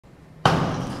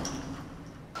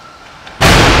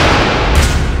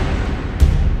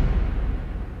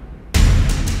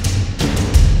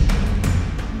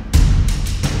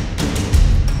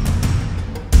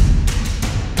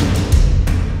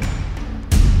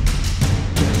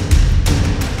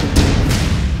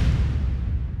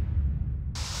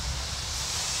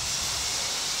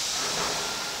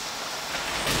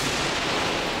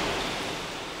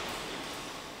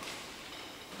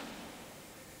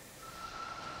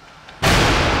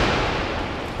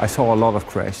I saw a lot of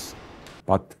crashes,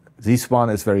 but this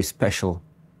one is very special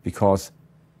because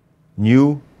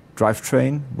new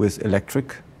drivetrain with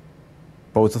electric,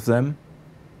 both of them,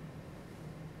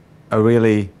 a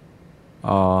really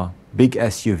big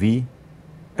SUV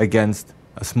against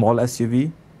a small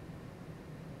SUV.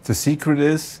 The secret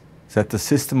is that the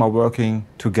systems are working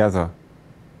together.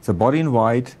 The body in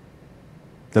white,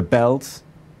 the belts,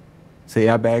 the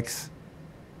airbags,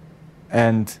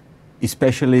 and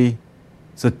especially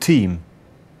the team.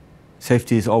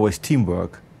 Safety is always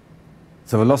teamwork.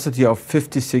 The velocity of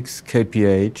 56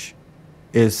 kph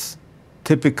is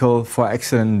typical for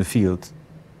accident in the field.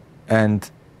 And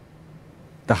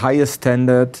the highest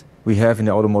standard we have in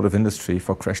the automotive industry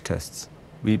for crash tests.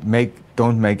 We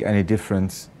don't make any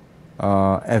difference.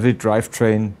 Every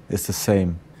drivetrain is the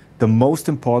same. The most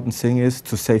important thing is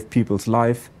to save people's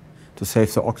life, to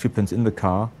save the occupants in the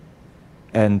car,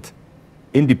 and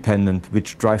independent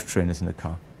which drivetrain is in the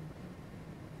car.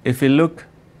 If we look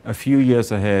a few years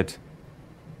ahead,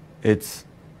 it's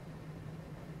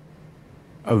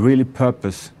a really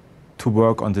purpose to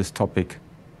work on this topic,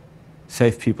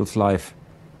 save people's life.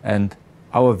 And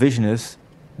our vision is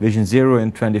Vision Zero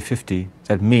in 2050.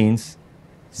 That means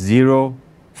 0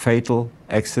 fatal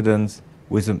accidents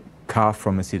with a car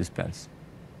from Mercedes-Benz.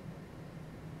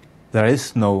 There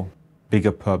is no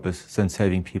bigger purpose than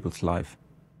saving people's life.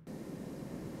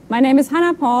 My name is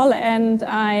Hannah Paul and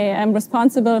I am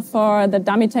responsible for the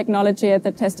dummy technology at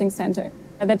the testing center.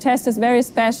 The test is very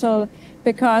special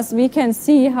because we can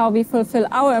see how we fulfill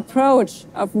our approach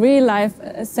of real-life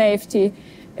safety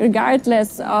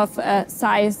regardless of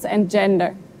size and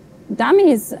gender.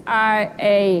 Dummies are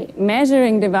a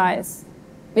measuring device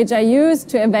which are used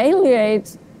to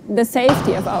evaluate the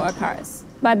safety of our cars.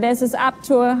 But this is up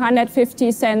to 150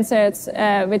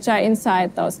 sensors which are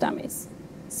inside those dummies.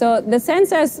 So the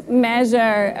sensors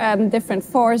measure different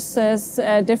forces,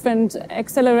 different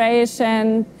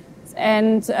acceleration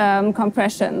and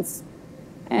compressions.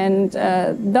 And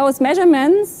those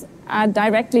measurements are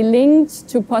directly linked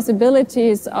to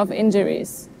possibilities of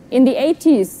injuries. In the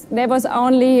 80s, there was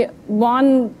only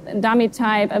one dummy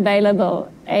type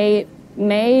available, a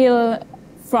male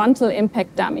frontal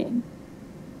impact dummy.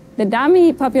 The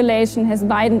dummy population has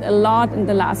widened a lot in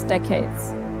the last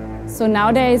decades. So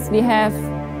nowadays we have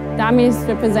dummies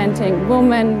representing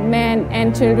women, men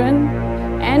and children,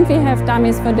 and we have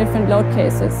dummies for different load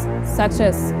cases, such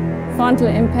as frontal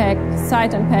impact,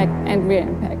 side impact and rear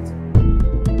impact.